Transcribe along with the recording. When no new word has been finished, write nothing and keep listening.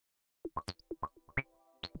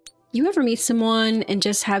You ever meet someone and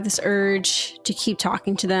just have this urge to keep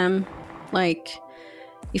talking to them? Like,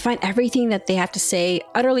 you find everything that they have to say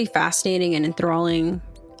utterly fascinating and enthralling.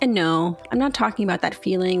 And no, I'm not talking about that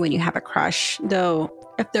feeling when you have a crush, though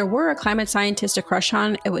if there were a climate scientist to crush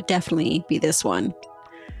on, it would definitely be this one.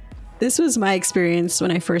 This was my experience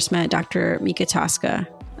when I first met Dr. Mika Tosca,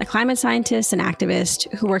 a climate scientist and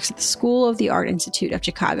activist who works at the School of the Art Institute of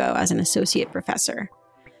Chicago as an associate professor.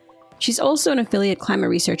 She's also an affiliate climate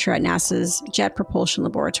researcher at NASA's Jet Propulsion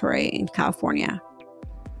Laboratory in California.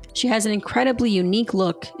 She has an incredibly unique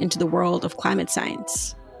look into the world of climate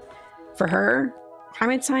science. For her,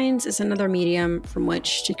 climate science is another medium from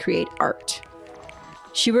which to create art.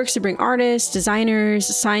 She works to bring artists, designers,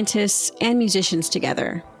 scientists, and musicians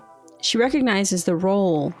together. She recognizes the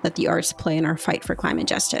role that the arts play in our fight for climate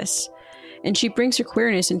justice, and she brings her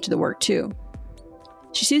queerness into the work too.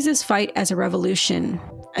 She sees this fight as a revolution,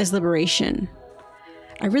 as liberation.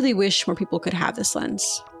 I really wish more people could have this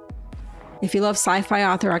lens. If you love sci-fi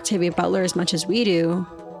author Octavia Butler as much as we do,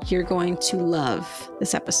 you're going to love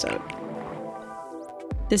this episode.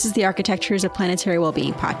 This is the Architectures of Planetary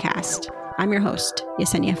Wellbeing podcast. I'm your host,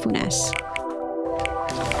 Yesenia Funes.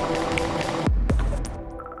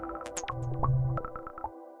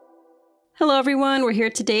 Hello, everyone. We're here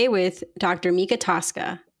today with Dr. Mika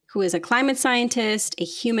Tosca, who is a climate scientist, a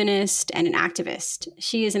humanist, and an activist.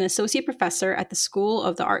 She is an associate professor at the School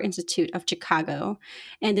of the Art Institute of Chicago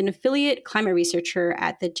and an affiliate climate researcher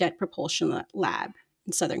at the Jet Propulsion Lab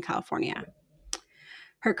in Southern California.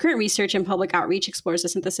 Her current research and public outreach explores the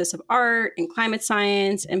synthesis of art and climate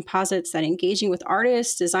science and posits that engaging with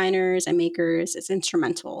artists, designers, and makers is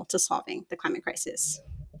instrumental to solving the climate crisis.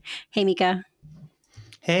 Hey, Mika.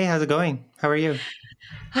 Hey, how's it going? How are you?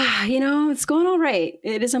 It's going all right.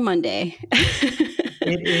 It is a Monday.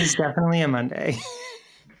 It is definitely a Monday.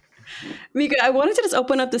 Mika, I wanted to just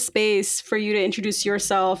open up the space for you to introduce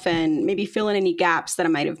yourself and maybe fill in any gaps that I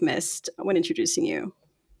might have missed when introducing you.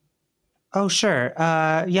 Oh, sure.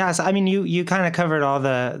 Yes, I mean, you kind of covered all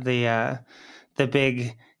the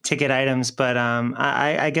big ticket items, but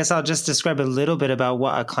I guess I'll just describe a little bit about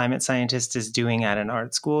what a climate scientist is doing at an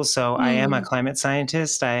art school. So I am a climate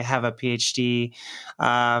scientist. I have a PhD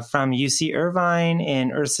from UC Irvine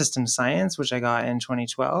in Earth System Science, which I got in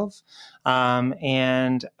 2012.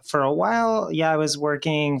 And for a while, I was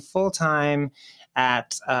working full time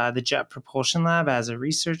at the Jet Propulsion Lab as a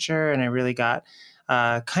researcher, and I really got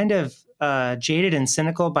kind of jaded and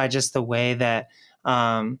cynical by just the way that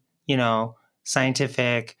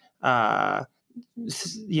scientific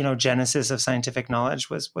genesis of scientific knowledge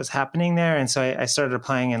was happening there. And so I started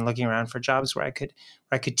applying and looking around for jobs where I could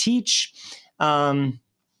teach. And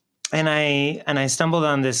I stumbled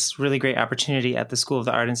on this really great opportunity at the School of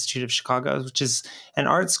the Art Institute of Chicago, which is an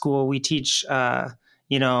art school. We teach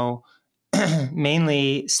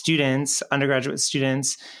mainly students, undergraduate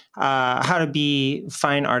students, how to be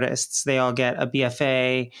fine artists. They all get a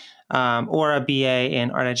BFA or a BA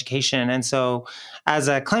in art education. And so as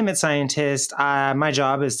a climate scientist, my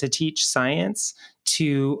job is to teach science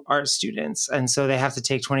to art students. And so they have to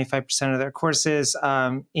take 25% of their courses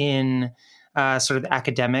in sort of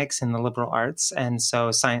academics in the liberal arts. And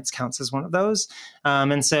so science counts as one of those.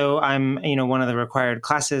 And so I'm, one of the required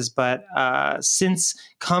classes. But since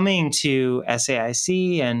coming to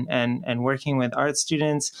SAIC and working with art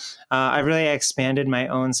students, I've really expanded my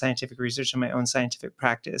own scientific research and my own scientific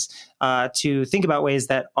practice to think about ways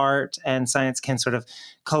that art and science can sort of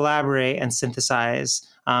collaborate and synthesize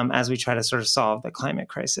as we try to sort of solve the climate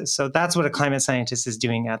crisis. So that's what a climate scientist is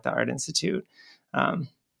doing at the Art Institute.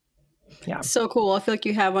 Yeah. So cool. I feel like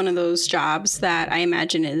you have one of those jobs that I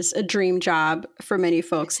imagine is a dream job for many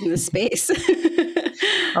folks in this space.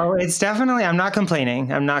 Oh, it's definitely, I'm not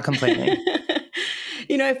complaining.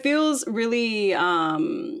 It feels really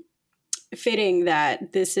fitting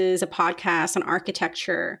that this is a podcast on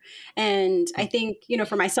architecture. And I think,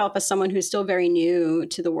 for myself, as someone who's still very new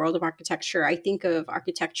to the world of architecture, I think of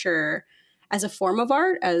architecture as a form of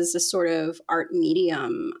art, as a sort of art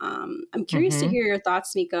medium. I'm curious to hear your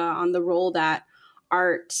thoughts, Mika, on the role that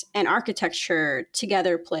art and architecture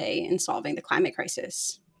together play in solving the climate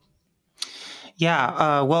crisis.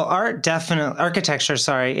 Yeah, well,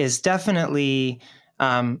 architecture, is definitely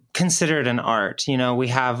considered an art. We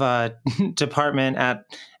have a department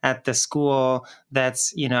at the school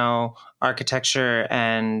that's, architecture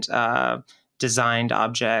and designed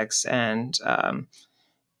objects and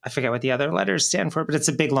I forget what the other letters stand for, but it's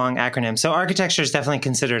a big, long acronym. So architecture is definitely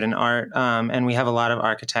considered an art. And we have a lot of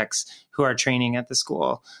architects who are training at the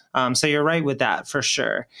school. So you're right with that for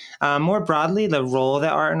sure. More broadly, the role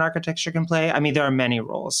that art and architecture can play, I mean, there are many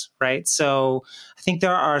roles, right? So I think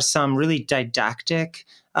there are some really didactic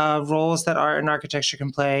roles that art and architecture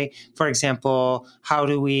can play. For example, how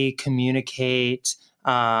do we communicate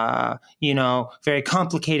very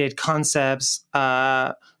complicated concepts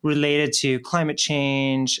related to climate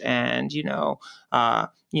change and,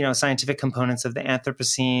 scientific components of the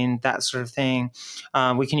Anthropocene, that sort of thing.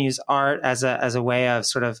 We can use art as a way of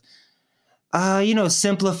sort of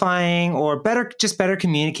simplifying or better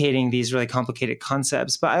communicating these really complicated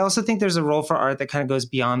concepts. But I also think there's a role for art that kind of goes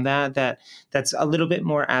beyond that's a little bit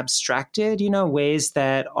more abstracted, ways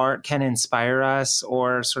that art can inspire us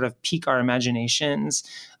or sort of pique our imaginations,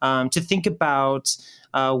 to think about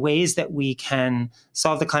ways that we can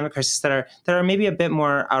solve the climate crisis that are maybe a bit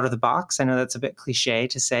more out of the box. I know that's a bit cliche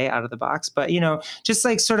to say out of the box, but just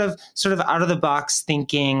like sort of out of the box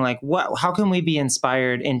thinking, like how can we be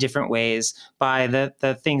inspired in different ways by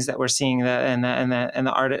the things that we're seeing and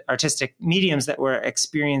the artistic mediums that we're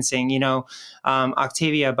experiencing.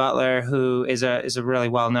 Octavia Butler, who is a really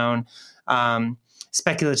well-known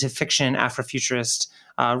speculative fiction Afrofuturist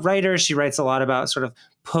writer. She writes a lot about sort of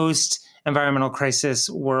post-environmental crisis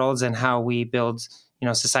worlds and how we build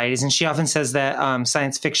societies. And she often says that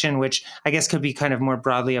science fiction, which I guess could be kind of more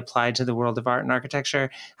broadly applied to the world of art and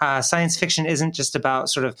architecture, science fiction isn't just about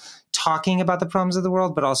sort of talking about the problems of the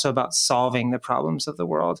world, but also about solving the problems of the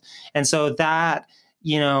world. And so that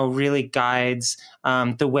really guides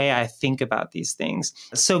the way I think about these things.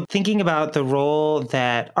 So thinking about the role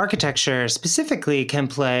that architecture specifically can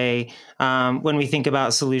play when we think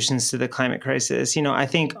about solutions to the climate crisis, I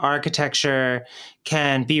think architecture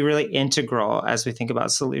can be really integral as we think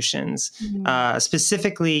about solutions.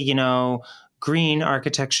 Specifically, green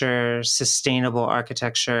architecture, sustainable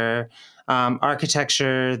architecture,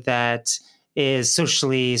 architecture that is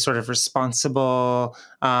socially sort of responsible,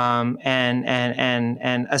 and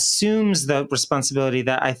assumes the responsibility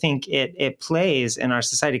that I think it plays in our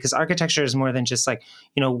society. Because architecture is more than just like,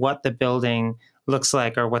 what the building looks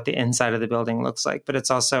like or what the inside of the building looks like, but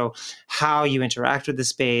it's also how you interact with the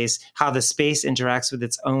space, how the space interacts with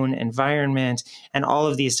its own environment, and all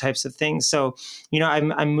of these types of things. So,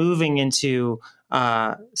 I'm moving into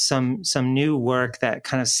some new work that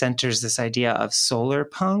kind of centers this idea of solar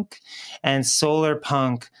punk, and solar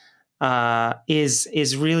punk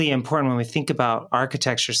is really important when we think about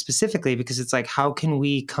architecture specifically, because it's like, how can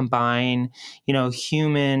we combine,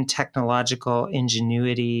 human technological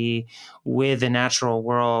ingenuity with the natural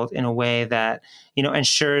world in a way that,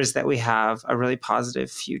 ensures that we have a really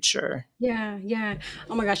positive future. Yeah.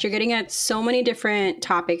 Oh my gosh, you're getting at so many different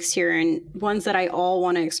topics here, and ones that I all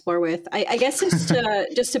want to explore with. I guess just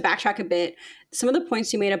to backtrack a bit, some of the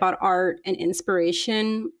points you made about art and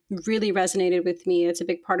inspiration really resonated with me. It's a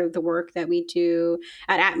big part of the work that we do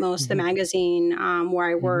at Atmos, the magazine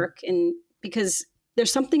where I work, and because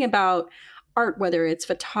there's something about art, whether it's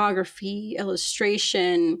photography,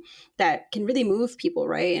 illustration, that can really move people,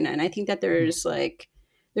 right? And I think that there's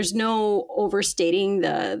no overstating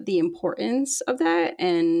the importance of that,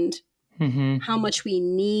 and how much we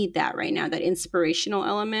need that right now, that inspirational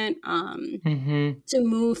element to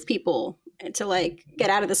move people, to like get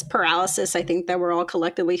out of this paralysis I think that we're all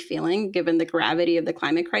collectively feeling given the gravity of the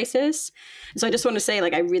climate crisis. And so I just want to say,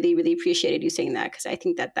 like, I really, really appreciated you saying that, because I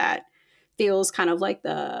think that feels kind of like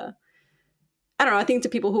I don't know, I think to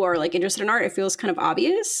people who are like interested in art, it feels kind of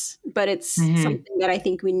obvious, but it's something that I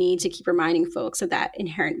think we need to keep reminding folks of that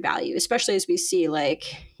inherent value, especially as we see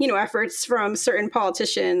efforts from certain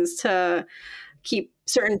politicians to keep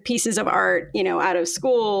certain pieces of art, out of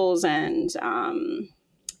schools, and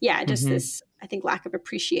this, I think, lack of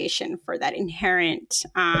appreciation for that inherent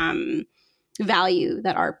value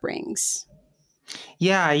that art brings.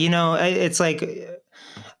 Yeah, it's like,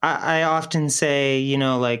 I often say,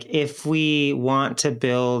 if we want to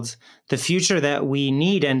build the future that we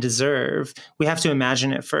need and deserve, we have to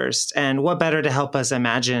imagine it first. And what better to help us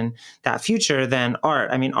imagine that future than art?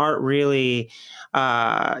 I mean, art really,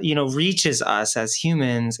 reaches us as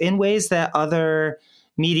humans in ways that other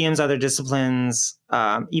mediums, other disciplines,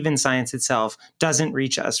 even science itself doesn't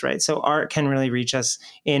reach us, right? So art can really reach us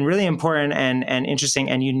in really important and interesting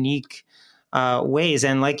and unique ways.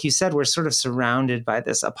 And like you said, we're sort of surrounded by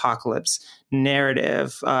this apocalypse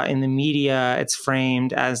narrative. In the media, it's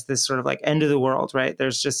framed as this sort of like end of the world, right?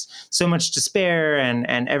 There's just so much despair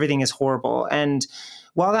and everything is horrible. And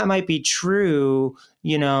while that might be true,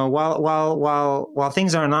 while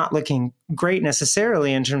things are not looking great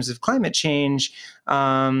necessarily in terms of climate change,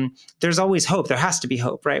 there's always hope. There has to be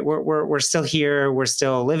hope, right? We're still here. We're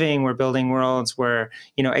still living. We're building worlds. We're,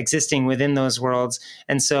 existing within those worlds.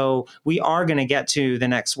 And so we are going to get to the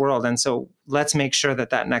next world. And so let's make sure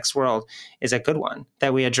that next world is a good one,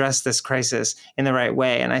 that we address this crisis in the right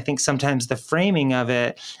way. And I think sometimes the framing of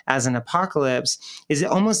it as an apocalypse is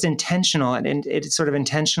almost intentional, and it sort of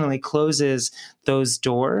intentionally closes those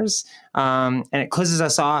doors, and it closes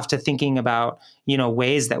us off to thinking about,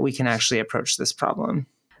 ways that we can actually approach this problem.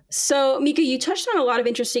 So, Mika, you touched on a lot of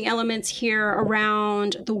interesting elements here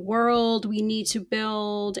around the world we need to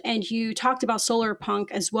build. And you talked about solar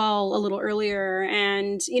punk as well a little earlier.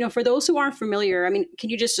 And, for those who aren't familiar, can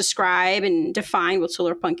you just describe and define what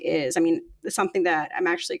solar punk is? It's something that I'm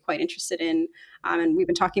actually quite interested in. And we've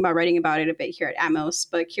been talking about writing about it a bit here at Amos,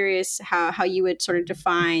 but curious how you would sort of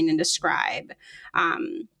define and describe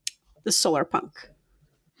the solar punk.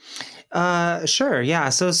 Sure. Yeah.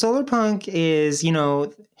 So solar punk is,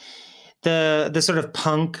 the sort of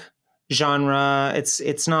punk genre.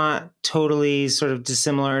 It's not totally sort of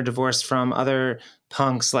dissimilar or divorced from other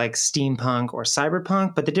punks like steampunk or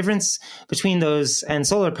cyberpunk. But the difference between those and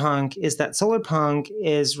solar punk is that solar punk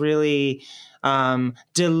is really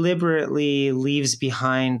deliberately leaves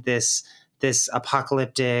behind this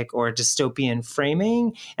apocalyptic or dystopian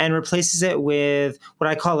framing and replaces it with what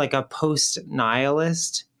I call like a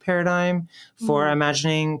post-nihilist paradigm for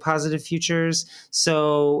imagining positive futures.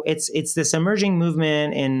 So it's this emerging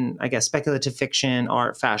movement in, I guess, speculative fiction,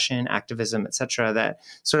 art, fashion, activism, etc., that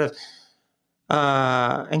sort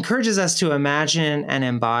of encourages us to imagine and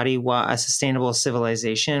embody what a sustainable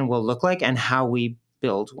civilization will look like and how we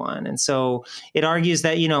build one. And so it argues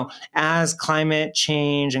that, as climate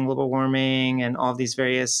change and global warming and all these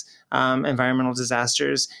various environmental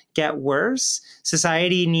disasters get worse,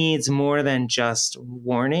 society needs more than just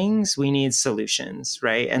warnings. We need solutions,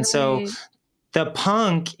 right? And so the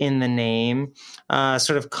punk in the name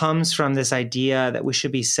sort of comes from this idea that we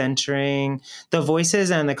should be centering the voices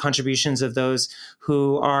and the contributions of those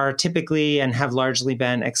who are typically and have largely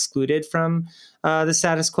been excluded from the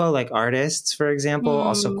status quo, like artists, for example,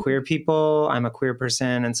 also queer people. I'm a queer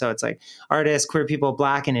person. And so it's like artists, queer people,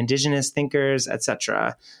 Black and Indigenous thinkers,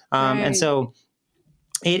 etc. And so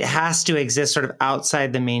it has to exist sort of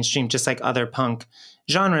outside the mainstream, just like other punk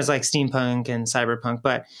genres like steampunk and cyberpunk.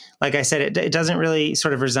 But like I said, it doesn't really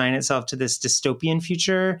sort of resign itself to this dystopian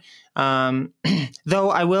future. Though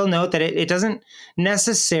I will note that it doesn't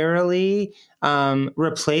necessarily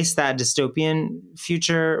replace that dystopian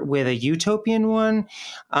future with a utopian one.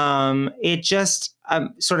 It just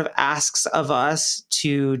sort of asks of us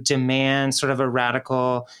to demand sort of a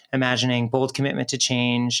radical imagining, bold commitment to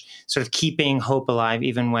change, sort of keeping hope alive,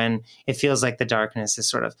 even when it feels like the darkness is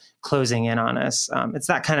sort of closing in on us. It's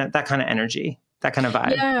that kind of energy, that kind of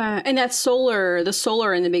vibe. Yeah. And that the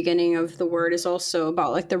solar in the beginning of the word is also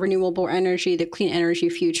about like the renewable energy, the clean energy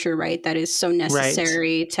future, right? That is so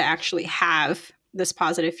necessary to actually have this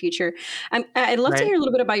positive future. I'd love to hear a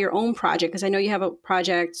little bit about your own project, because I know you have a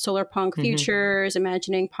project, Solar Punk Futures,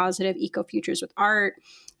 Imagining Positive Eco Futures with Art.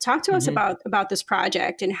 Talk to us about this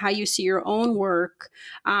project and how you see your own work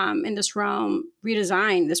in this realm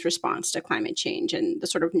redesign this response to climate change and the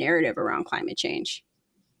sort of narrative around climate change.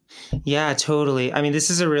 Yeah, totally. This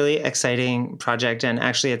is a really exciting project, and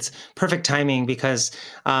actually it's perfect timing because,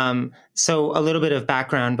 so a little bit of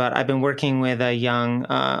background, but I've been working with a young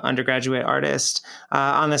undergraduate artist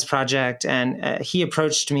on this project, and he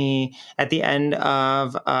approached me at the end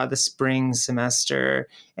of the spring semester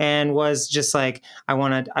and was just like, I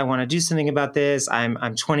want to do something about this. I'm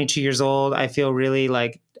 22 years old. I feel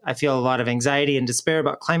a lot of anxiety and despair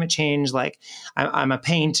about climate change. Like I'm a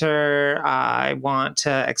painter. I want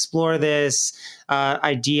to explore this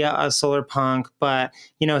idea of solar punk, but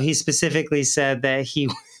he specifically said that he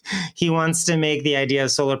wants to make the idea of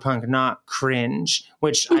solar punk not cringe,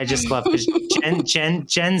 which I just love because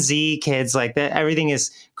Gen Z kids like that, everything is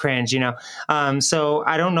cringe, So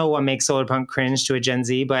I don't know what makes solar punk cringe to a Gen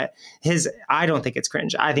Z, but I don't think it's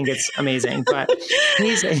cringe. I think it's amazing. But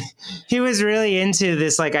he was really into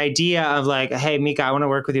this like idea of like, hey, Mika, I want to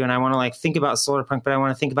work with you and I want to like think about solar punk, but I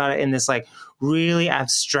want to think about it in this like really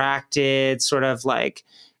abstracted sort of like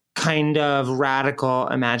kind of radical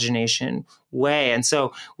imagination way. And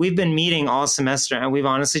so we've been meeting all semester, and we've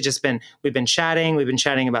honestly we've been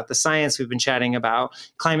chatting about the science, we've been chatting about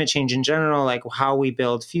climate change in general, like how we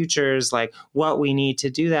build futures, like what we need to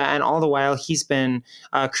do that. And all the while he's been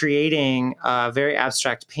creating a very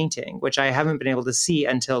abstract painting, which I haven't been able to see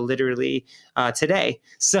until literally today.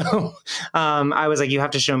 So I was like, you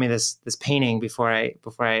have to show me this painting before I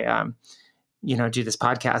do this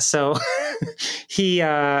podcast. So he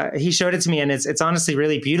showed it to me, and it's honestly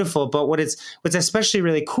really beautiful. But what's especially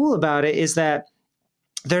really cool about it is that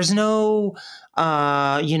there's no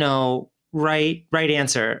right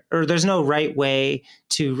answer, or there's no right way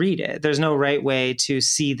to read it. There's no right way to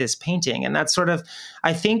see this painting. And that's sort of,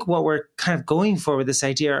 I think, what we're kind of going for with this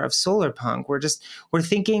idea of solar punk. We're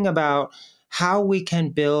thinking about how we can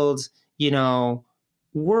build,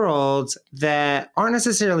 worlds that aren't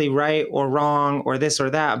necessarily right or wrong or this or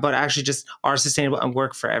that, but actually just are sustainable and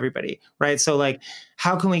work for everybody, right? So like,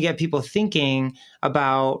 how can we get people thinking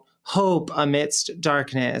about hope amidst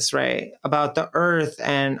darkness, right? About the earth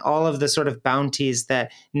and all of the sort of bounties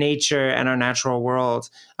that nature and our natural world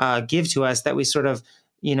give to us that we sort of,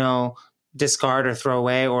 discard or throw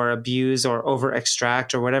away or abuse or over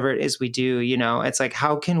extract or whatever it is we do. It's like,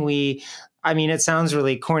 how can we, it sounds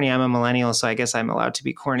really corny. I'm a millennial, so I guess I'm allowed to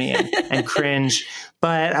be corny and cringe.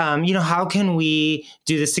 But, how can we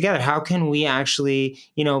do this together? How can we actually,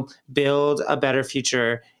 build a better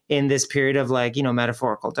future in this period of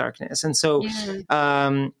metaphorical darkness? And so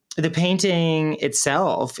the painting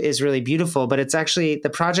itself is really beautiful, but it's actually, the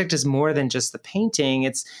project is more than just the painting.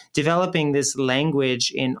 It's developing this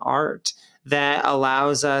language in art that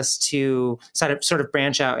allows us to sort of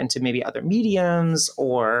branch out into maybe other mediums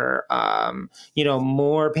or,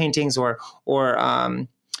 more paintings or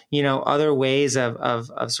other ways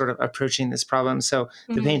of sort of approaching this problem. So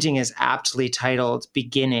the painting is aptly titled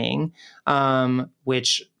Beginning,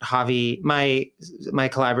 which Javi, my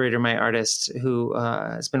collaborator, my artist who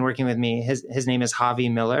has been working with me, his name is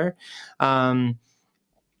Javi Miller. And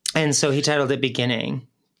so he titled it Beginning.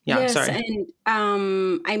 Yeah, yes, sorry. And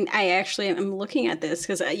I'm looking at this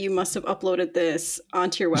because you must have uploaded this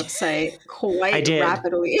onto your website quite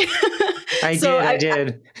rapidly. I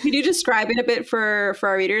did. Could you describe it a bit for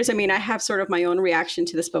our readers? I have sort of my own reaction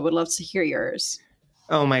to this, but would love to hear yours.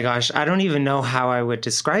 Oh my gosh, I don't even know how I would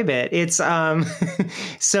describe it. It's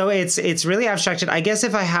so it's really abstracted. I guess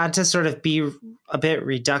if I had to sort of be a bit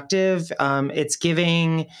reductive, it's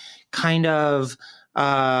giving kind of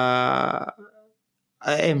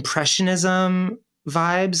impressionism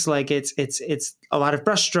vibes. Like it's a lot of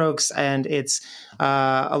brushstrokes, and it's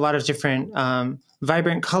a lot of different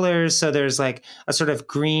vibrant colors. So there's like a sort of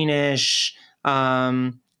greenish,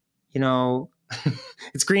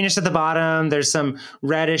 it's greenish at the bottom. There's some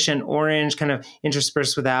reddish and orange kind of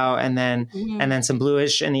interspersed without, and then some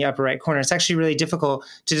bluish in the upper right corner. It's actually really difficult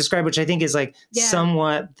to describe, which I think is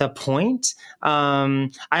somewhat the point.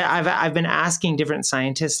 I've been asking different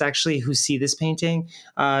scientists actually who see this painting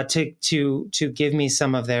to give me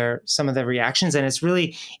some of their reactions, and it's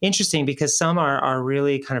really interesting because some are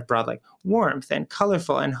really kind of broad, like warmth and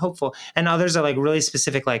colorful and hopeful, and others are like really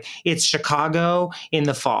specific, like it's Chicago in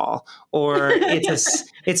the fall, or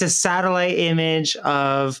it's a satellite image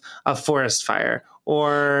of a forest fire,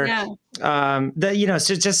 or so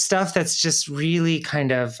just stuff that's just really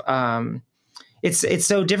kind of it's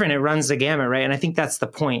so different. It runs the gamut, right? And I think that's the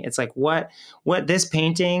point. It's like what this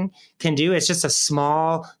painting can do. It's just a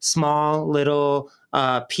small little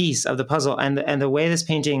piece of the puzzle, and the way this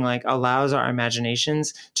painting like allows our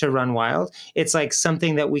imaginations to run wild. It's like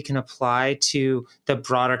something that we can apply to the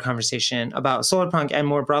broader conversation about solar punk, and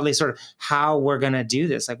more broadly, sort of how we're going to do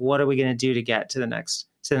this. Like, what are we going to do to get to the next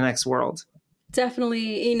world?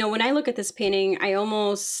 Definitely. When I look at this painting, I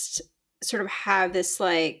almost sort of have this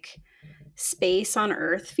like space on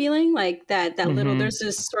Earth feeling, like that little, there's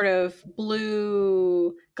this sort of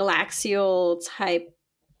blue galaxial type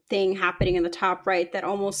thing happening in the top right that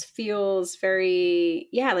almost feels very,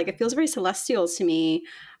 like it feels very celestial to me.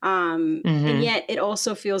 And yet it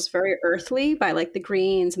also feels very earthly by like the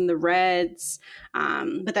greens and the reds.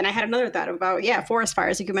 But then I had another thought about, forest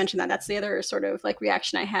fires. You could mention that. That's the other sort of like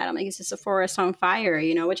reaction I had. I'm like, is this a forest on fire?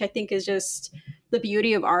 Which I think is just the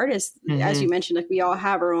beauty of art is, as you mentioned, like we all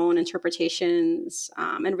have our own interpretations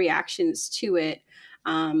and reactions to it.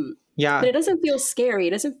 But it doesn't feel scary.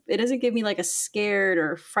 It doesn't give me like a scared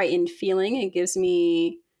or frightened feeling. It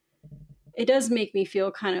does make me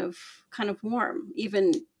feel kind of warm.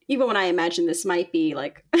 Even when I imagine this might be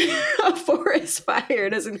like a forest fire, it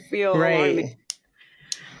doesn't feel alarming.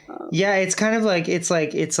 Yeah, it's kind of like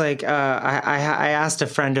I asked a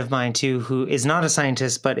friend of mine too, who is not a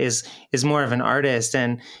scientist but is more of an artist,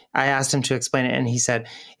 and I asked him to explain it, and he said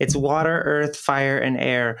it's water, earth, fire, and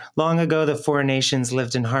air. Long ago, the four nations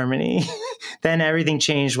lived in harmony. Then everything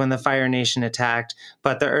changed when the fire nation attacked,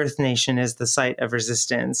 but the earth nation is the site of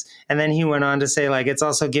resistance. And then he went on to say, like, it's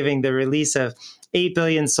also giving the release of 8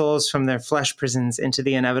 billion souls from their flesh prisons into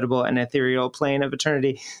the inevitable and ethereal plane of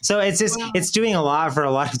eternity. So it's just, it's doing a lot for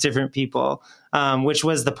a lot of different people, which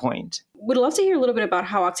was the point. Would love to hear a little bit about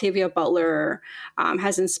how Octavia Butler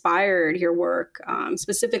has inspired your work,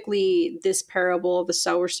 specifically this Parable of the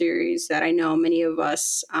Sower series that I know many of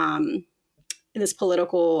us in this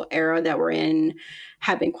political era that we're in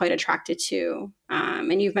have been quite attracted to.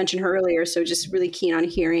 And you've mentioned her earlier, so just really keen on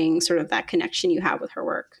hearing sort of that connection you have with her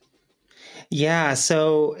work. Yeah,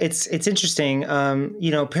 so it's interesting.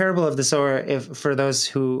 Parable of the Sower, if for those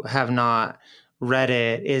who have not read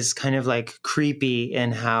it, is kind of like creepy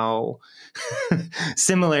in how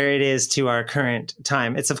similar it is to our current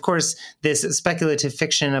time. It's of course this speculative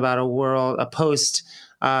fiction about a world, a post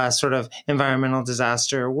sort of environmental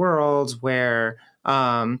disaster world where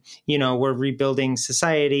we're rebuilding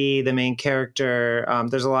society. The main character,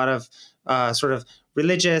 there's a lot of sort of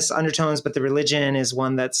religious undertones, but the religion is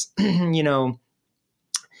one that's,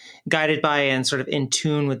 guided by and sort of in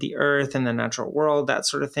tune with the earth and the natural world, that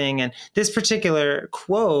sort of thing. And this particular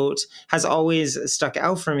quote has always stuck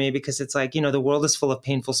out for me because it's like, the world is full of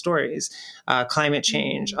painful stories, climate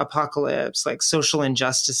change, apocalypse, like social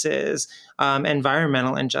injustices,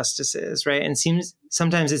 environmental injustices, right? And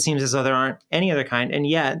sometimes it seems as though there aren't any other kind. And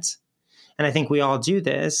yet, and I think we all do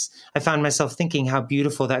this, I found myself thinking how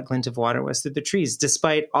beautiful that glint of water was through the trees.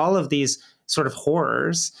 Despite all of these sort of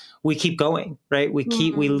horrors, we keep going, right? We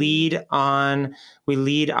lead our,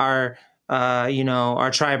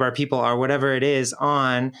 our tribe, our people, our whatever it is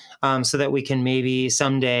on, so that we can maybe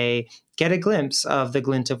someday get a glimpse of the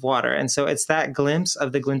glint of water. And so it's that glimpse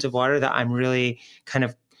of the glint of water that I'm really kind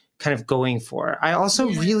of going for. I also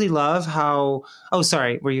really love how, oh,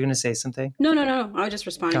 sorry, were you going to say something? No. I was just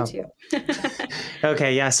responding to you.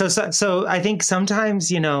 Okay. Yeah. So I think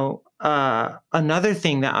sometimes, another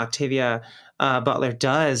thing that Octavia Butler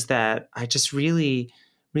does that I just really,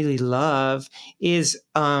 really love is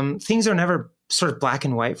things are never sort of black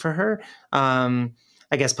and white for her. I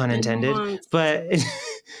guess pun intended, but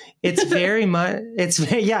it's very much, it's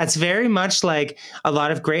very much like a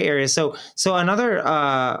lot of gray areas. So another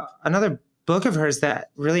book of hers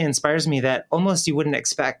that really inspires me that almost you wouldn't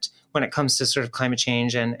expect when it comes to sort of climate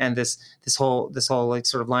change and this whole like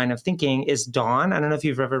sort of line of thinking is Dawn. I don't know if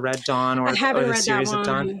you've ever read Dawn or the series of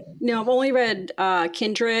Dawn. No, I've only read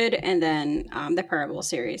Kindred and then the Parable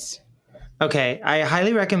series. Okay, I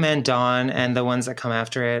highly recommend Dawn and the ones that come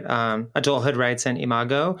after it, Adulthood Rights and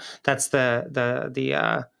Imago. That's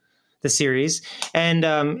the series. And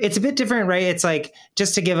it's a bit different, right? It's like,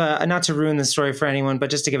 just to give not to ruin the story for anyone, but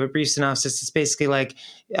just to give a brief synopsis, it's basically like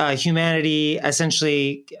humanity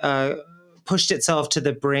essentially pushed itself to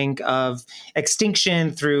the brink of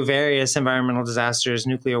extinction through various environmental disasters,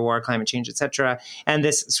 nuclear war, climate change, etc. And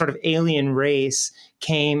this sort of alien race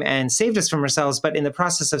came and saved us from ourselves. But in the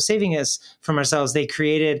process of saving us from ourselves, they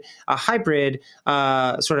created a hybrid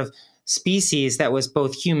sort of species that was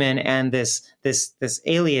both human and this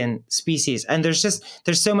alien species. And there's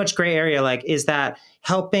so much gray area. Like, is that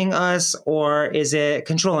helping us or is it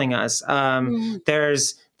controlling us?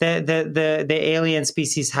 There's the alien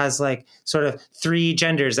species has like sort of three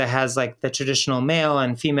genders. It has like the traditional male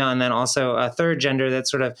and female, and then also a third gender that's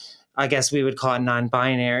sort of, I guess we would call it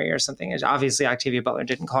non-binary or something. Obviously, Octavia Butler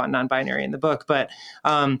didn't call it non-binary in the book, but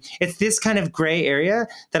it's this kind of gray area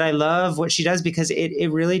that I love what she does, because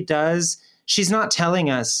it really does. She's not telling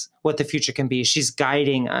us what the future can be. She's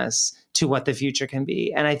guiding us to what the future can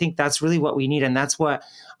be. And I think that's really what we need. And that's what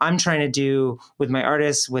I'm trying to do with my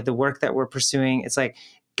artists, with the work that we're pursuing. It's like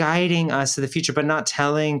guiding us to the future, but not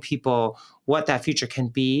telling people what that future can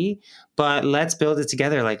be, but let's build it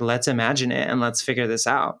together. Like, let's imagine it and let's figure this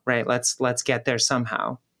out, right? Let's get there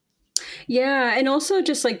somehow. Yeah. And also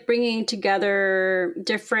just like bringing together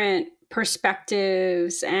different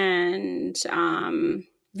perspectives and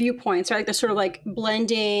viewpoints, right? Like the sort of like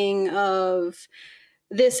blending of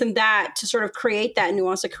this and that to sort of create that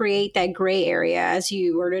nuance, to create that gray area, as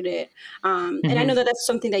you worded it. And I know that that's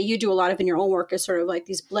something that you do a lot of in your own work, is sort of like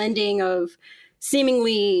these blending of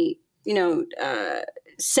seemingly,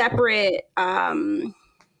 separate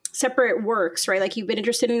works, right? Like, you've been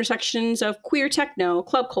interested in intersections of queer techno,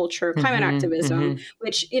 club culture, climate activism,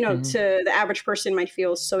 which, to the average person might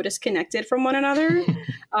feel so disconnected from one another.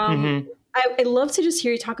 I'd love to just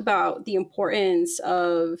hear you talk about the importance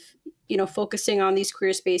of, focusing on these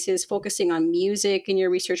queer spaces, focusing on music in your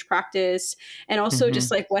research practice, and also just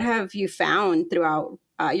Mhm. like what have you found throughout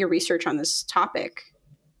your research on this topic?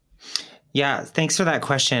 Yeah, thanks for that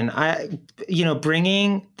question.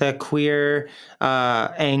 Bringing the queer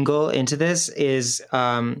angle into this is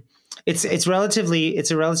it's a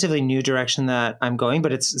relatively new direction that I'm going,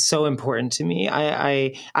 but it's so important to me.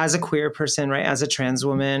 I as a queer person, right, as a trans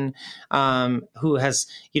woman who has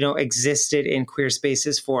existed in queer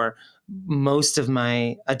spaces for most of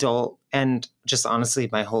my adult and just honestly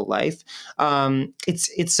my whole life.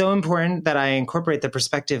 It's so important that I incorporate the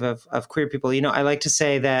perspective of queer people. I like to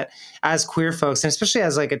say that as queer folks, and especially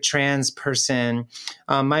as like a trans person,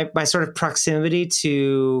 my sort of proximity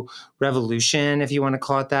to revolution, if you want to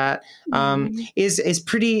call it that, Mhm. is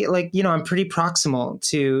pretty like I'm pretty proximal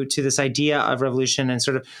to this idea of revolution and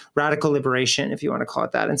sort of radical liberation, if you want to call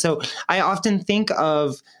it that. And so I often think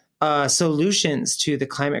of solutions to the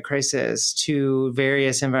climate crisis, to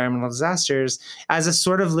various environmental disasters, as a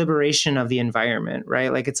sort of liberation of the environment,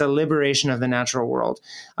 right? Like it's a liberation of the natural world.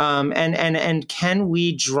 And can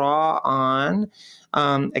we draw on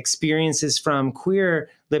experiences from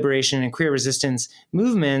queer liberation and queer resistance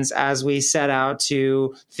movements as we set out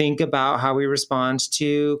to think about how we respond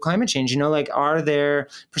to climate change? Like are there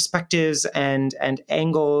perspectives and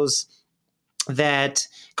angles that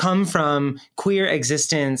come from queer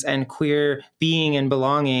existence and queer being and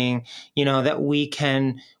belonging, that we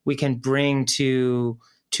can bring to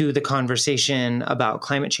the conversation about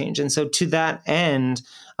climate change. And so to that end,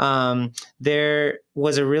 there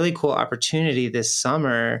was a really cool opportunity this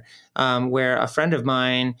summer where a friend of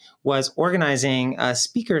mine was organizing a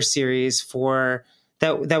speaker series for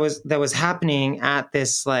that was happening at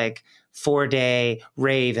this like 4-day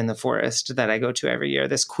rave in the forest that I go to every year.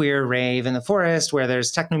 This queer rave in the forest where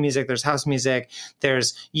there's techno music, there's house music,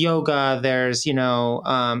 there's yoga, there's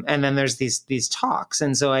and then there's these talks.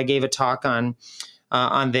 And so I gave a talk on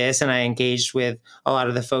this, and I engaged with a lot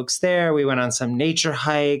of the folks there. We went on some nature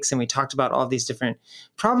hikes, and we talked about all these different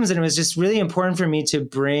problems. And it was just really important for me to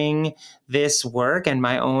bring this work and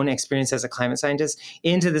my own experience as a climate scientist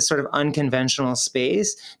into this sort of unconventional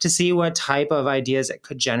space to see what type of ideas it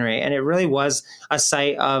could generate. And it really was a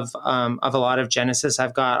site of a lot of genesis.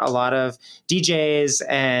 I've got a lot of DJs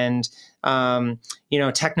and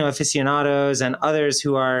techno aficionados and others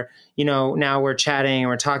who are, now we're chatting and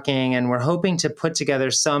we're talking and we're hoping to put together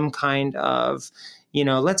some kind of,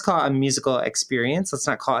 let's call it a musical experience. Let's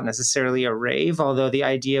not call it necessarily a rave, although the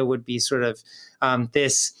idea would be sort of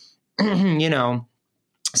this,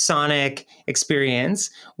 sonic experience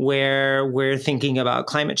where we're thinking about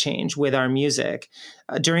climate change with our music.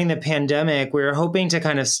 During the pandemic, we were hoping to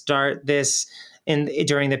kind of start this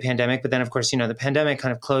during the pandemic, but then of course, the pandemic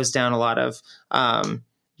kind of closed down a lot of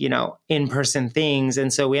in-person things.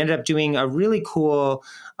 And so we ended up doing a really cool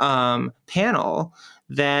panel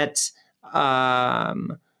that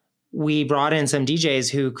we brought in some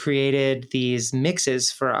DJs who created these mixes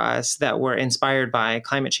for us that were inspired by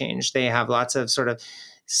climate change. They have lots of sort of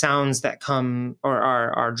sounds that come or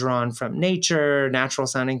are drawn from nature, natural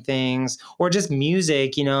sounding things, or just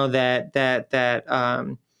music, that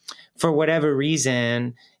for whatever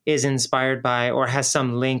reason is inspired by or has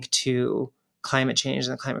some link to climate change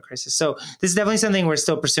and the climate crisis. So this is definitely something we're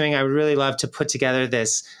still pursuing. I would really love to put together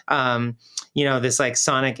this, this like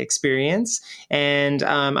sonic experience. And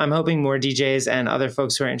I'm hoping more DJs and other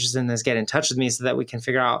folks who are interested in this get in touch with me so that we can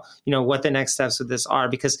figure out, what the next steps with this are.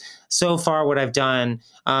 Because so far what I've done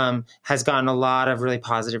has gotten a lot of really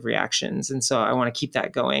positive reactions. And so I want to keep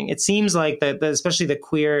that going. It seems like especially the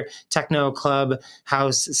queer techno club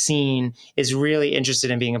house scene is really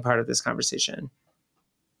interested in being a part of this conversation.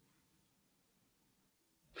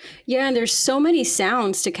 Yeah, and there's so many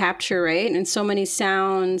sounds to capture, right? And so many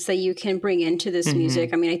sounds that you can bring into this music.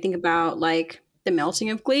 Mm-hmm. I mean, I think about like the melting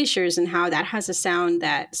of glaciers and how that has a sound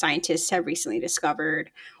that scientists have recently discovered,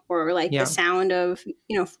 or like the Yeah. sound of,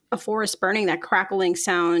 a forest burning, that crackling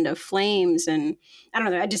sound of flames. And I don't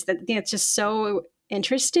know, I think it's just so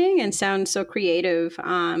interesting and sounds so creative,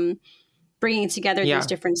 bringing together these Yeah.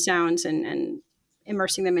 different sounds and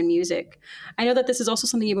immersing them in music. I know that this is also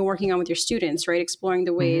something you've been working on with your students, right? Exploring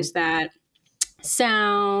the Mm-hmm. ways that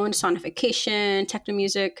sound, sonification, techno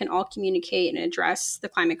music can all communicate and address the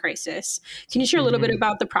climate crisis. Can you share a little bit Mm-hmm.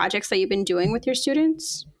 about the projects that you've been doing with your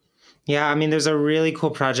students? Yeah, I mean, there's a really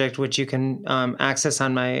cool project which you can access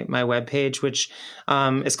on my webpage, which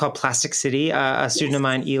is called Plastic City. A student of Yes.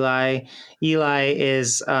 mine, Eli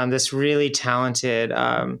is this really talented,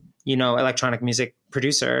 electronic music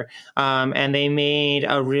producer. And they made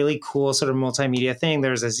a really cool sort of multimedia thing.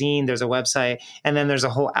 There's a zine, there's a website, and then there's a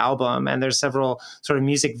whole album. And there's several sort of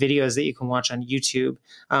music videos that you can watch on YouTube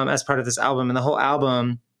as part of this album. And the whole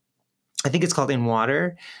album, I think it's called In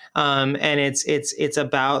Water. And it's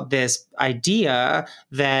about this idea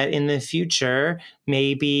that in the future,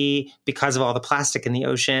 maybe because of all the plastic in the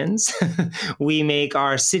oceans, we make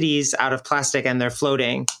our cities out of plastic and they're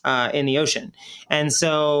floating in the ocean. And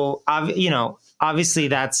so, obviously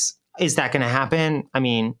is that going to happen? I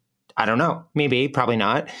mean, I don't know, maybe, probably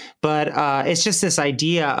not. But it's just this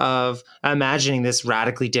idea of imagining this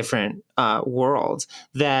radically different world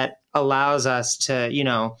that allows us to,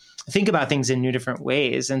 think about things in new different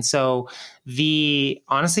ways. And so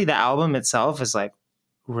honestly, the album itself is like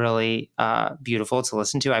really beautiful to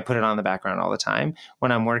listen to. I put it on the background all the time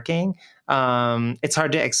when I'm working. It's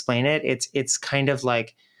hard to explain it. It's kind of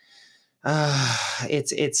like,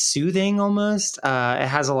 it's soothing almost. It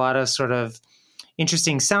has a lot of sort of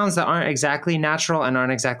interesting sounds that aren't exactly natural and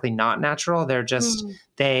aren't exactly not natural. They're just,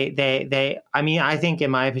 I mean, I think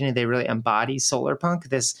in my opinion, they really embody solar punk,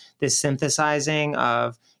 this synthesizing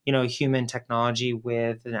of, human technology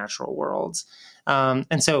with the natural worlds.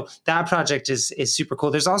 And so that project is super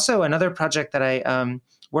cool. There's also another project that I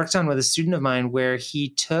worked on with a student of mine where he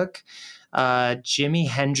took Jimi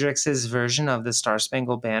Hendrix's version of the Star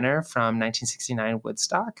Spangled Banner from 1969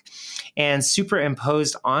 Woodstock and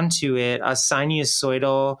superimposed onto it a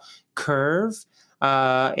sinusoidal curve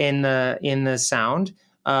in the sound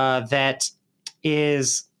that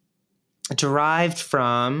is derived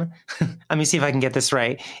from, let me see if I can get this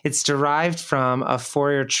right. It's derived from a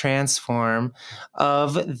Fourier transform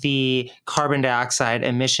of the carbon dioxide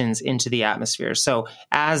emissions into the atmosphere. So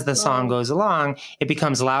as the song goes along, it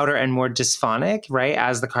becomes louder and more dysphonic, right?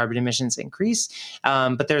 As the carbon emissions increase.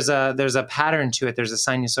 But there's a pattern to it. There's a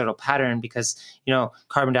sinusoidal pattern because,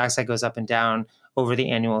 carbon dioxide goes up and down over the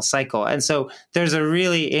annual cycle. And so there's a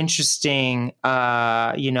really interesting,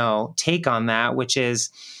 take on that, which is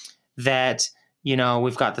that,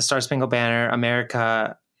 we've got the Star Spangled Banner.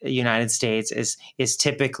 America, United States is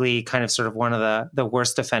typically kind of sort of one of the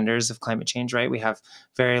worst offenders of climate change, right? We have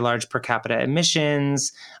very large per capita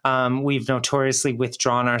emissions. We've notoriously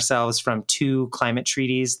withdrawn ourselves from 2 climate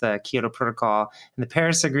treaties, the Kyoto Protocol and the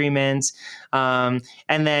Paris Agreement. And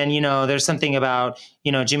then, there's something about,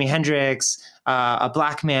 Jimi Hendrix, a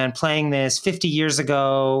Black man playing this 50 years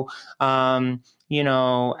ago,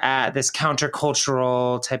 at this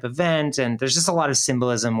countercultural type event. And there's just a lot of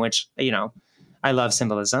symbolism, which, I love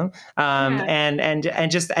symbolism. And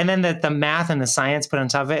then the math and the science put on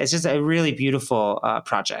top of it. It's just a really beautiful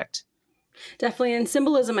project. Definitely. And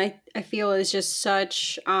symbolism, I feel, is just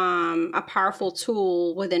such a powerful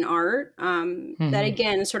tool within art that,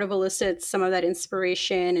 again, sort of elicits some of that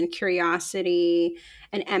inspiration and curiosity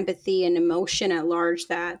and empathy and emotion at large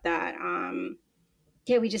that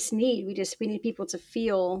we need people to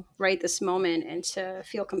feel right this moment and to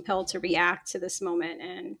feel compelled to react to this moment,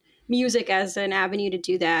 and music as an avenue to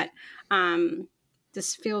do that.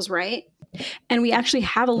 This feels right. And we actually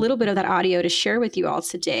have a little bit of that audio to share with you all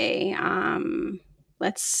today.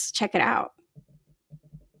 Let's check it out.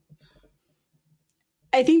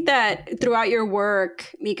 I think that throughout your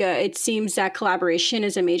work, Mika, it seems that collaboration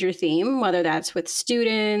is a major theme, whether that's with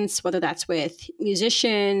students, whether that's with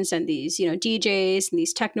musicians and these, DJs and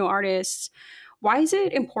these techno artists. Why is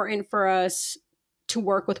it important for us to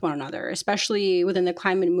work with one another, especially within the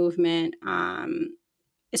climate movement,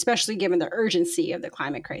 especially given the urgency of the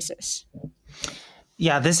climate crisis?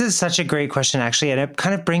 Yeah, this is such a great question, actually. And it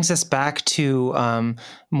kind of brings us back to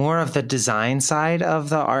more of the design side of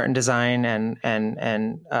the art and design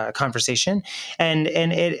and conversation. And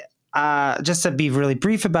it just to be really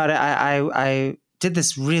brief about it, I did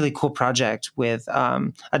this really cool project with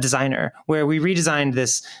a designer where we redesigned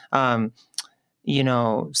this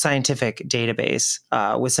scientific database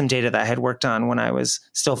with some data that I had worked on when I was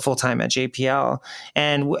still full-time at JPL.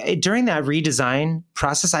 And during that redesign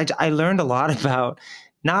process, I learned a lot about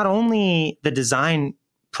not only the design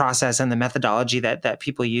process and the methodology that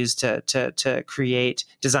people use to create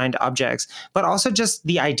designed objects, but also just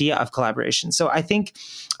the idea of collaboration. So I think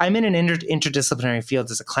I'm in an interdisciplinary field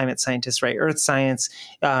as a climate scientist, right? Earth science,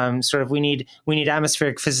 we need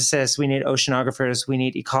atmospheric physicists, we need oceanographers, we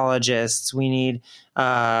need ecologists, we need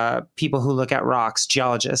people who look at rocks,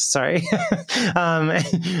 geologists, sorry.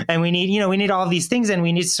 And we need all these things, and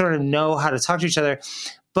we need to sort of know how to talk to each other.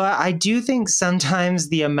 But I do think sometimes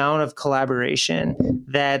the amount of collaboration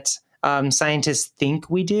that scientists think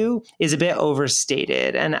we do is a bit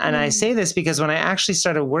overstated. And I say this because when I actually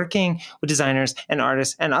started working with designers and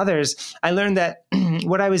artists and others, I learned that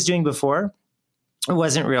what I was doing before it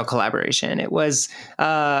wasn't real collaboration. It was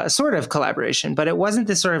sort of collaboration, but it wasn't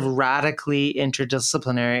this sort of radically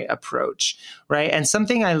interdisciplinary approach, right? And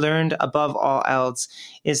something I learned above all else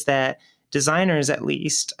is that designers, at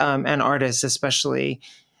least, and artists especially,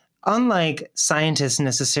 unlike scientists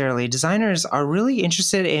necessarily, designers are really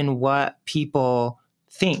interested in what people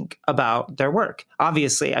think about their work.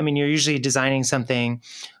 Obviously, I mean, you're usually designing something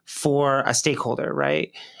for a stakeholder,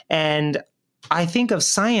 right? And I think of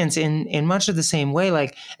science in much of the same way,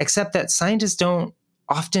 like, except that scientists don't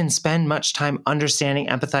often spend much time understanding,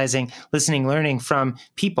 empathizing, listening, learning from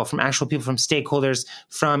people, from actual people, from stakeholders,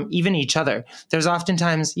 from even each other. There's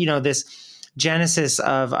oftentimes, this genesis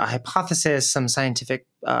of a hypothesis, some scientific,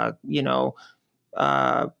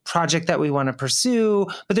 project that we want to pursue,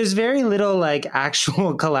 but there's very little like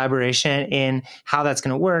actual collaboration in how that's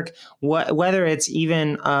going to work. Whether it's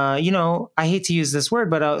even, I hate to use this word,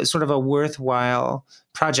 but sort of a worthwhile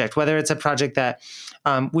project, whether it's a project that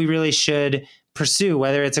we really should pursue,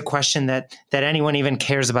 whether it's a question that anyone even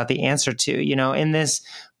cares about the answer to, in this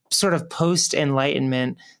sort of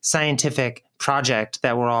post-Enlightenment scientific project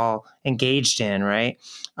that we're all engaged in, right?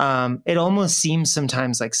 It almost seems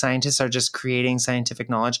sometimes like scientists are just creating scientific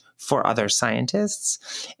knowledge for other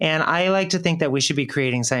scientists. And I like to think that we should be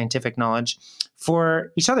creating scientific knowledge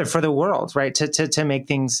for each other, for the world, right? To make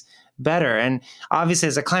things better. And obviously,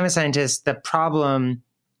 as a climate scientist, the problem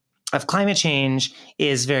of climate change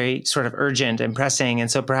is very sort of urgent and pressing.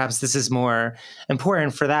 And so perhaps this is more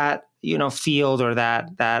important for that, field or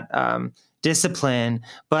that discipline.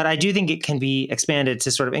 But I do think it can be expanded to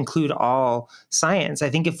sort of include all science. I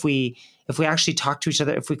think if we actually talk to each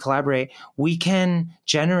other, if we collaborate, we can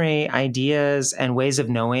generate ideas and ways of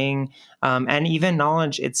knowing, and even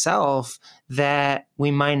knowledge itself that we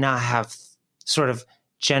might not have sort of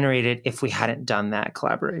generated if we hadn't done that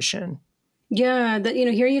collaboration. Yeah,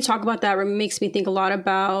 hearing you talk about that makes me think a lot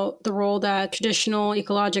about the role that traditional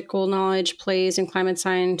ecological knowledge plays in climate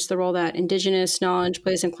science, the role that indigenous knowledge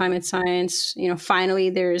plays in climate science. Finally,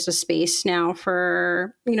 there's a space now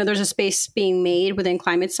for, there's a space being made within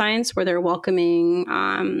climate science where they're welcoming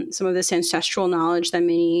some of this ancestral knowledge that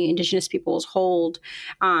many indigenous peoples hold,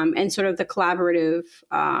 and sort of the collaborative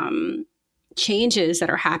changes that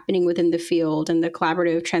are happening within the field and the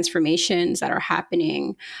collaborative transformations that are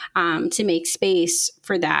happening to make space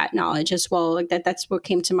for that knowledge as well. Like that's what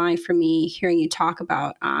came to mind for me hearing you talk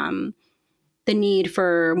about the need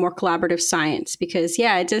for more collaborative science, because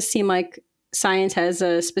it does seem like science has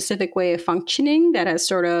a specific way of functioning that has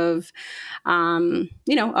sort of,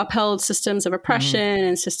 upheld systems of oppression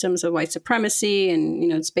and systems of white supremacy. And,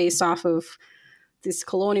 it's based off of these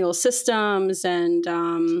colonial systems and,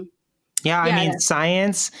 I mean,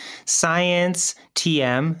 science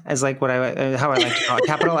TM, as like how I like to call it,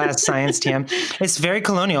 capital S science TM. It's very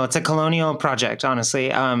colonial. It's a colonial project,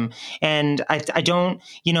 honestly. And I don't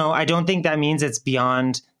think that means it's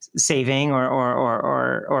beyond saving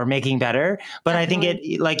or making better. But definitely. I think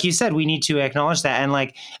it, like you said, we need to acknowledge that. And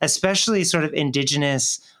like, especially sort of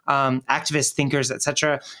indigenous activists, thinkers, et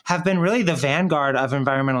cetera, have been really the vanguard of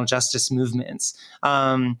environmental justice movements.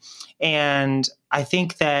 And I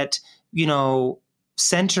think that,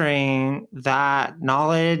 centering that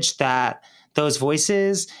knowledge, that those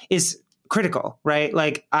voices is critical, right?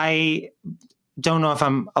 Like, I don't know if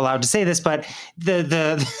I'm allowed to say this, but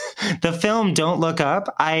the film Don't Look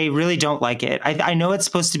Up, I really don't like it. I know it's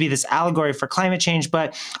supposed to be this allegory for climate change,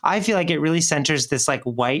 but I feel like it really centers this like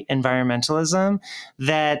white environmentalism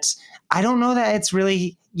that I don't know that it's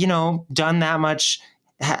really, done that much,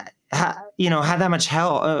 had that much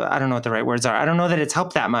help. I don't know what the right words are. I don't know that it's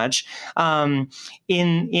helped that much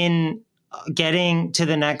in getting to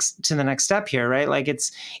the next step here, right? Like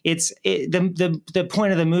the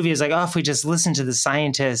point of the movie is like, oh, if we just listen to the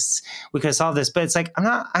scientists, we could solve this. But it's like, I'm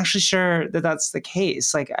not actually sure that that's the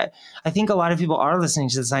case. Like, I think a lot of people are listening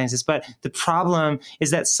to the scientists, but the problem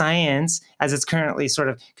is that science, as it's currently sort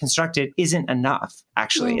of constructed, isn't enough.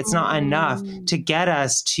 Actually, it's not enough to get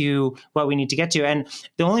us to what we need to get to. And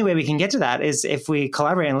the only way we can get to that is if we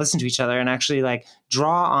collaborate and listen to each other and actually like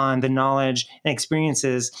draw on the knowledge and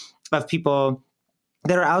experiences of people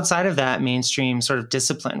that are outside of that mainstream sort of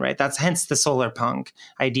discipline, right? That's hence the solar punk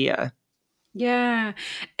idea. Yeah.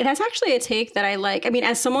 And that's actually a take that I like. I mean,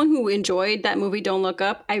 as someone who enjoyed that movie, Don't Look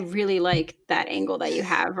Up, I really like that angle that you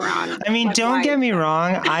have around. I mean, don't get me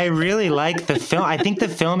wrong. I really like the film. I think the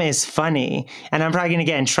film is funny, and I'm probably going to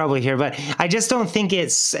get in trouble here, but I just don't think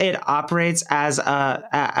it operates as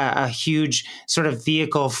a huge sort of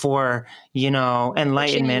vehicle for,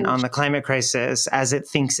 enlightenment on the climate crisis as it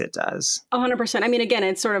thinks it does. 100%. I mean, again,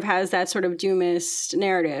 it sort of has that sort of doomist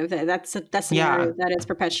narrative. That's the narrative that it's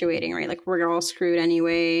perpetuating, right? Like, we're all screwed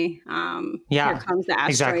anyway. Here comes the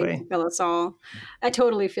asteroid to kill us all. I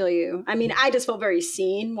totally feel you. I mean, I just felt very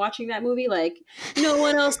seen watching that movie. Like, no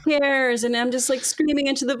one else cares, and I'm just like screaming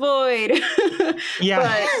into the void.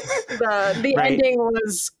 But the ending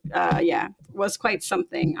was quite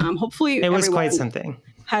something. Hopefully, it was quite something.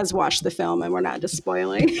 Has watched the film, and we're not just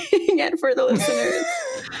spoiling it for the listeners.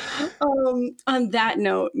 On that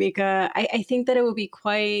note, Mika, I think that it would be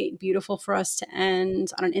quite beautiful for us to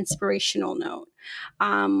end on an inspirational note.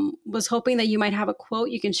 Was hoping that you might have a quote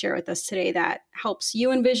you can share with us today that helps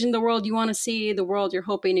you envision the world you want to see, the world you're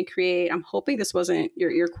hoping to create. I'm hoping this wasn't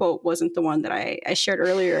your quote wasn't the one that I shared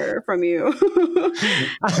earlier from you.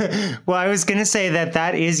 Well, I was going to say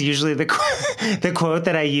that is usually the quote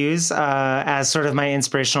that I use as sort of my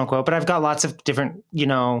inspirational quote, but I've got lots of different,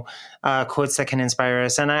 quotes that can inspire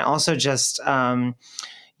us. And I also just,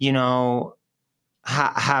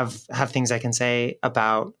 have things I can say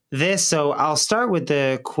about this. So I'll start with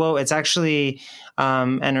the quote. It's actually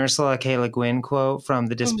an Ursula K. Le Guin quote from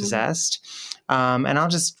The Dispossessed. And I'll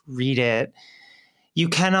just read it. You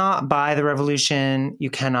cannot buy the revolution. You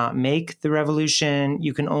cannot make the revolution.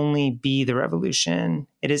 You can only be the revolution.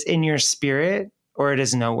 It is in your spirit or it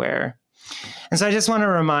is nowhere. And so I just want to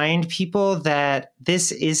remind people that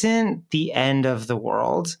this isn't the end of the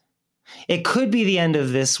world. It could be the end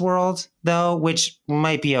of this world, though, which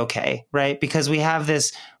might be okay, right? Because we have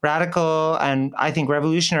this radical and I think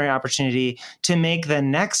revolutionary opportunity to make the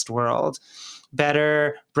next world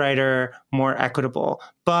better, brighter, more equitable.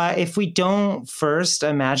 But if we don't first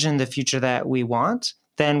imagine the future that we want,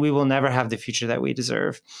 then we will never have the future that we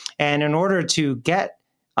deserve. And in order to get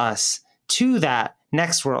us to that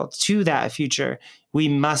next world, to that future, we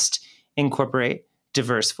must incorporate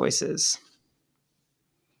diverse voices.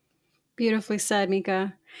 Beautifully said,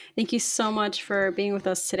 Mika. Thank you so much for being with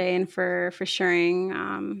us today and for sharing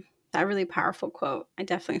that really powerful quote. I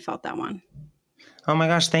definitely felt that one. Oh my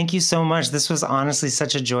gosh, thank you so much. This was honestly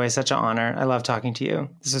such a joy, such an honor. I love talking to you.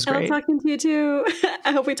 This was great. I love talking to you too.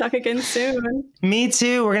 I hope we talk again soon. Me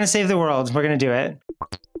too. We're going to save the world. We're going to do it.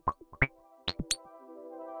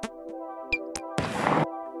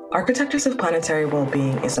 Architectures of Planetary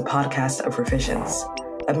Wellbeing is a podcast of Revisions,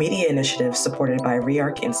 a media initiative supported by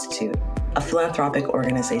ReArc Institute, a philanthropic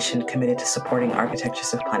organization committed to supporting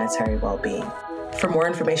architectures of planetary well-being. For more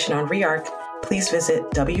information on ReArc, please visit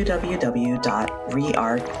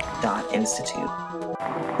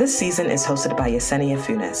www.rearc.institute. This season is hosted by Yesenia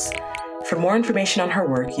Funes. For more information on her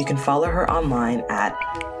work, you can follow her online at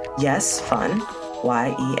YesFun,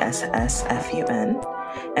 YESSFUN,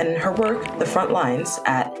 and her work, The Front Lines,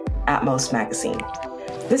 at Atmos Magazine.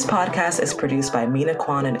 This podcast is produced by Mina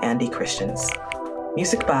Kwan and Andy Christians.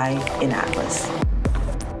 Music by In Atlas.